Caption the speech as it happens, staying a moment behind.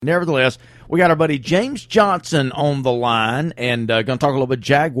Nevertheless, we got our buddy James Johnson on the line and going to talk a little bit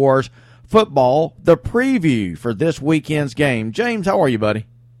Jaguars football, the preview for this weekend's game. James, how are you, buddy?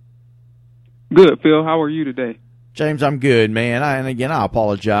 Good, Phil. How are you today? James, I'm good, man. I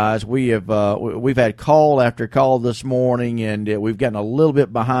apologize. We've had call after call this morning, and we've gotten a little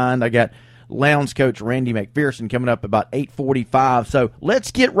bit behind. I got Lowndes coach Randy McPherson coming up about 8:45. So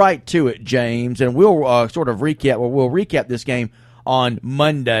let's get right to it, James, and we'll sort of recap. Well, we'll recap this game on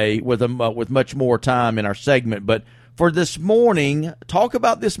Monday with much more time in our segment. But for this morning, talk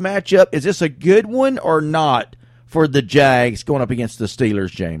about this matchup. Is this a good one or not for the Jags going up against the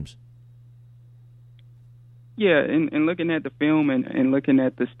Steelers, James? Yeah, and looking at the film and looking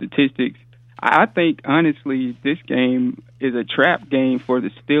at the statistics, I think, honestly, this game is a trap game for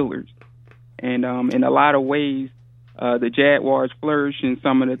the Steelers. And in a lot of ways, the Jaguars flourish in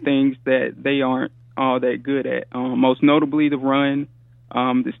some of the things that they aren't all that good at. Most notably the run.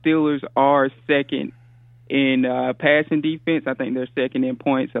 The Steelers are second in passing defense. I think they're second in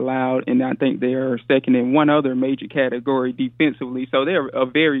points allowed, and I think they are second in one other major category defensively. So they're a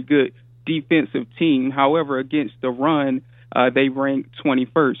very good defensive team. However, against the run, they rank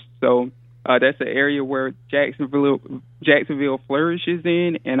 21st. So that's an area where Jacksonville flourishes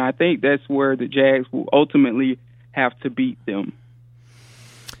in, and I think that's where the Jags will ultimately have to beat them.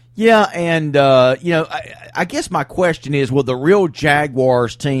 Yeah, and, I guess my question is, will the real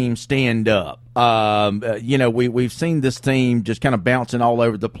Jaguars team stand up? We've seen this team just kind of bouncing all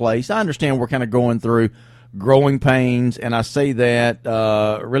over the place. I understand we're kind of going through growing pains, and I say that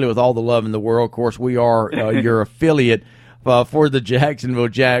really with all the love in the world. Of course, we are your affiliate for the Jacksonville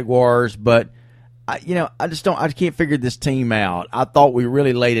Jaguars, but I can't figure this team out. I thought we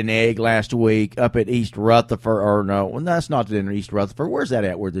really laid an egg last week up at East Rutherford, or no, well, that's not in East Rutherford. Where's that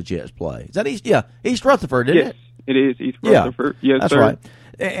at where the Jets play? Is that East? Yeah, East Rutherford, isn't it? Yes, it is East Rutherford. Yeah, yes, that's sir. right.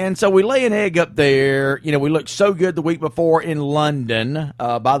 And so we lay an egg up there. We looked so good the week before in London.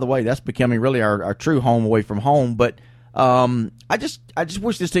 By the way, that's becoming really our true home away from home. But I just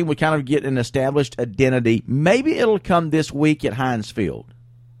wish this team would kind of get an established identity. Maybe it'll come this week at Heinz Field.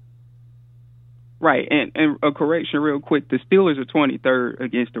 Right, and a correction real quick, the Steelers are 23rd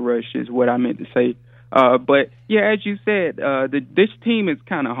against the rush is what I meant to say. But, yeah, as you said, this team is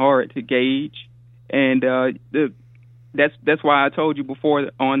kind of hard to gauge, and that's why I told you before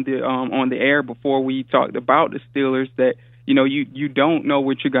on the air before we talked about the Steelers that, you don't know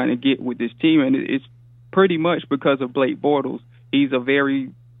what you're going to get with this team, and it's pretty much because of Blake Bortles. He's a very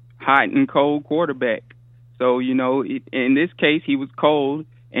hot and cold quarterback. So, in this case, he was cold.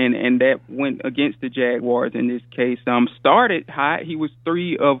 And that went against the Jaguars in this case. Started hot. He was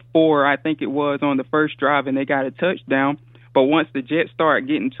 3 of 4, I think it was, on the first drive, and they got a touchdown. But once the Jets started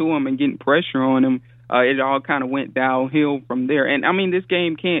getting to him and getting pressure on him, it all kind of went downhill from there. And, this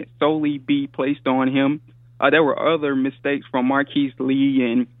game can't solely be placed on him. There were other mistakes from Marquise Lee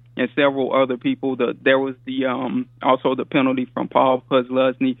and several other people. There was also the penalty from Paul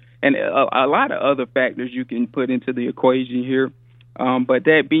Puslesny and a lot of other factors you can put into the equation here. But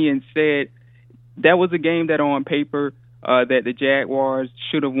that being said, that was a game that on paper that the Jaguars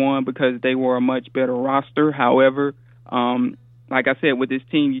should have won because they were a much better roster. However, like I said, with this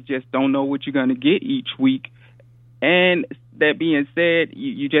team, you just don't know what you're going to get each week. And that being said,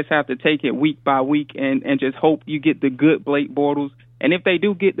 you just have to take it week by week and just hope you get the good Blake Bortles. And if they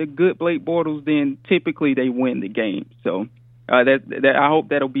do get the good Blake Bortles, then typically they win the game. So I hope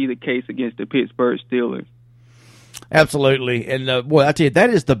that'll be the case against the Pittsburgh Steelers. Absolutely, and I tell you, that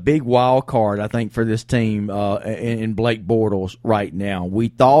is the big wild card, I think, for this team in Blake Bortles right now. We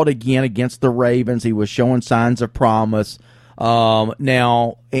thought again against the Ravens, he was showing signs of promise.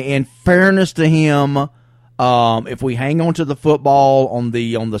 Now, in fairness to him, if we hang on to the football on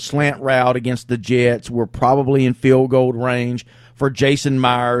the slant route against the Jets, we're probably in field goal range for Jason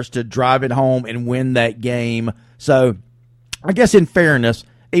Myers to drive it home and win that game. So, I guess in fairness,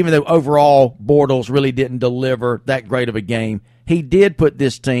 even though overall Bortles really didn't deliver that great of a game, he did put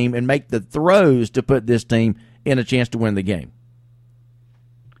this team and make the throws to put this team in a chance to win the game.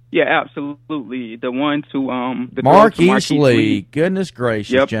 Yeah, absolutely. The one to the Marquise Lee. Goodness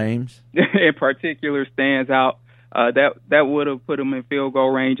gracious, yep. James. In particular stands out. That would have put him in field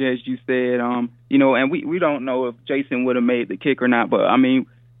goal range, as you said. And we don't know if Jason would have made the kick or not, but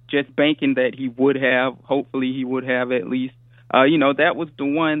just banking that he would have, hopefully he would have at least. That was the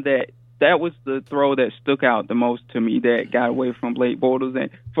one that was the throw that stuck out the most to me that got away from Blake Bortles. And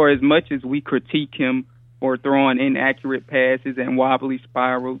for as much as we critique him for throwing inaccurate passes and wobbly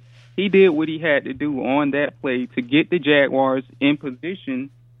spirals, he did what he had to do on that play to get the Jaguars in position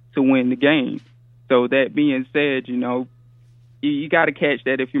to win the game. So that being said, you got to catch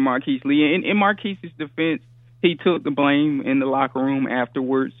that if you're Marquise Lee. And in Marquise's defense, he took the blame in the locker room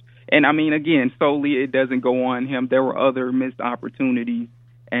afterwards. And, I mean, again, solely it doesn't go on him. There were other missed opportunities.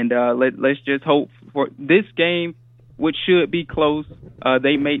 And let's just hope for this game, which should be close,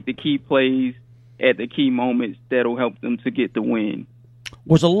 they make the key plays at the key moments that'll help them to get the win.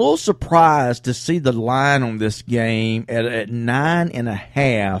 Was a little surprised to see the line on this game at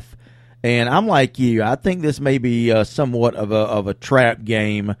 9.5. And I'm like you. I think this may be somewhat of a trap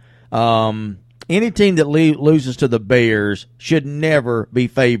game. Any team that loses to the Bears should never be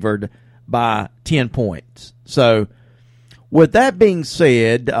favored by 10 points. So, with that being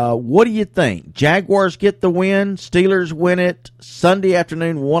said, what do you think? Jaguars get the win. Steelers win it Sunday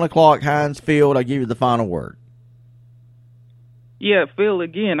afternoon, 1 o'clock, Heinz Field. I'll give you the final word. Yeah, Phil,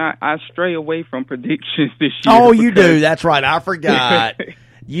 again, I stray away from predictions this year. Oh, you do. That's right. I forgot.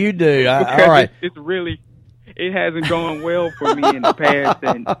 You do. All right. It's really, it hasn't gone well for me in the past,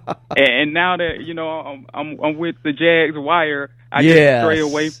 and now that I'm with the Jags wire, I just stray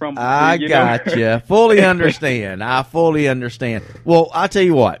away from. I got you. Fully understand. I fully understand. Well, I'll tell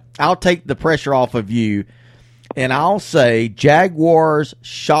you what. I'll take the pressure off of you, and I'll say Jaguars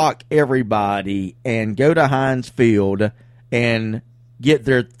shock everybody and go to Heinz Field and get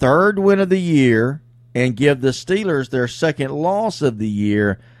their third win of the year and give the Steelers their second loss of the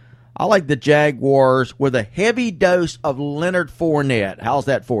year. I like the Jaguars with a heavy dose of Leonard Fournette. How's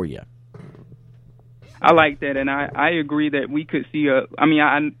that for you? I like that, and I agree that we could see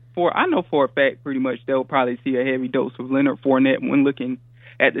I know for a fact pretty much they'll probably see a heavy dose of Leonard Fournette when looking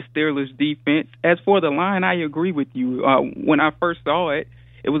at the Steelers' defense. As for the line, I agree with you. When I first saw it,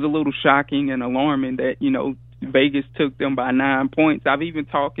 it was a little shocking and alarming that, Vegas took them by 9 points. I've even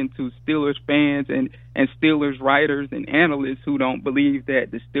talking to Steelers fans and Steelers writers and analysts who don't believe that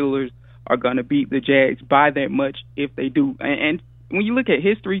the Steelers are going to beat the Jags by that much if they do. And when you look at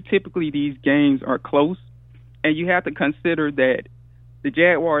history, typically these games are close, and you have to consider that the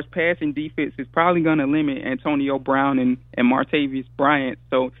Jaguars' passing defense is probably going to limit Antonio Brown and Martavis Bryant.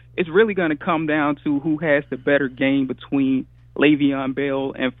 So it's really going to come down to who has the better game between Le'Veon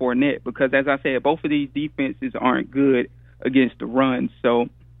Bell and Fournette, because as I said, both of these defenses aren't good against the run. So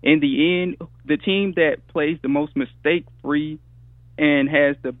in the end, the team that plays the most mistake-free and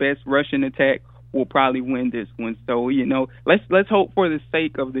has the best rushing attack will probably win this one. So, let's hope for the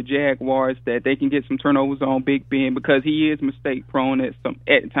sake of the Jaguars that they can get some turnovers on Big Ben, because he is mistake-prone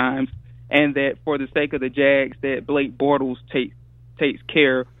at times, and that for the sake of the Jags, that Blake Bortles takes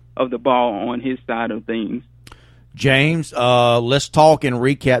care of the ball on his side of things. James, let's talk and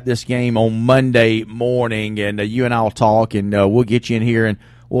recap this game on Monday morning, and you and I will talk, and we'll get you in here, and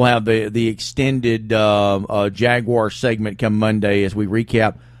we'll have the extended Jaguar segment come Monday as we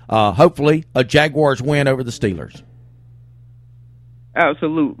recap, hopefully, a Jaguars win over the Steelers.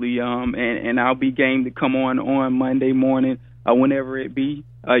 Absolutely, and I'll be game to come on Monday morning, whenever it be.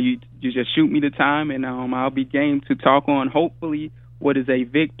 You just shoot me the time, and I'll be game to talk on, hopefully, what is a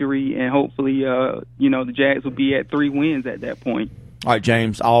victory, and hopefully, the Jags will be at 3 wins at that point. All right,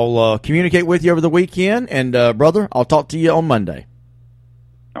 James, I'll communicate with you over the weekend, and, brother, I'll talk to you on Monday.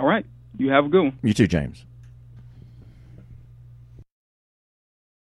 All right. You have a good one. You too, James.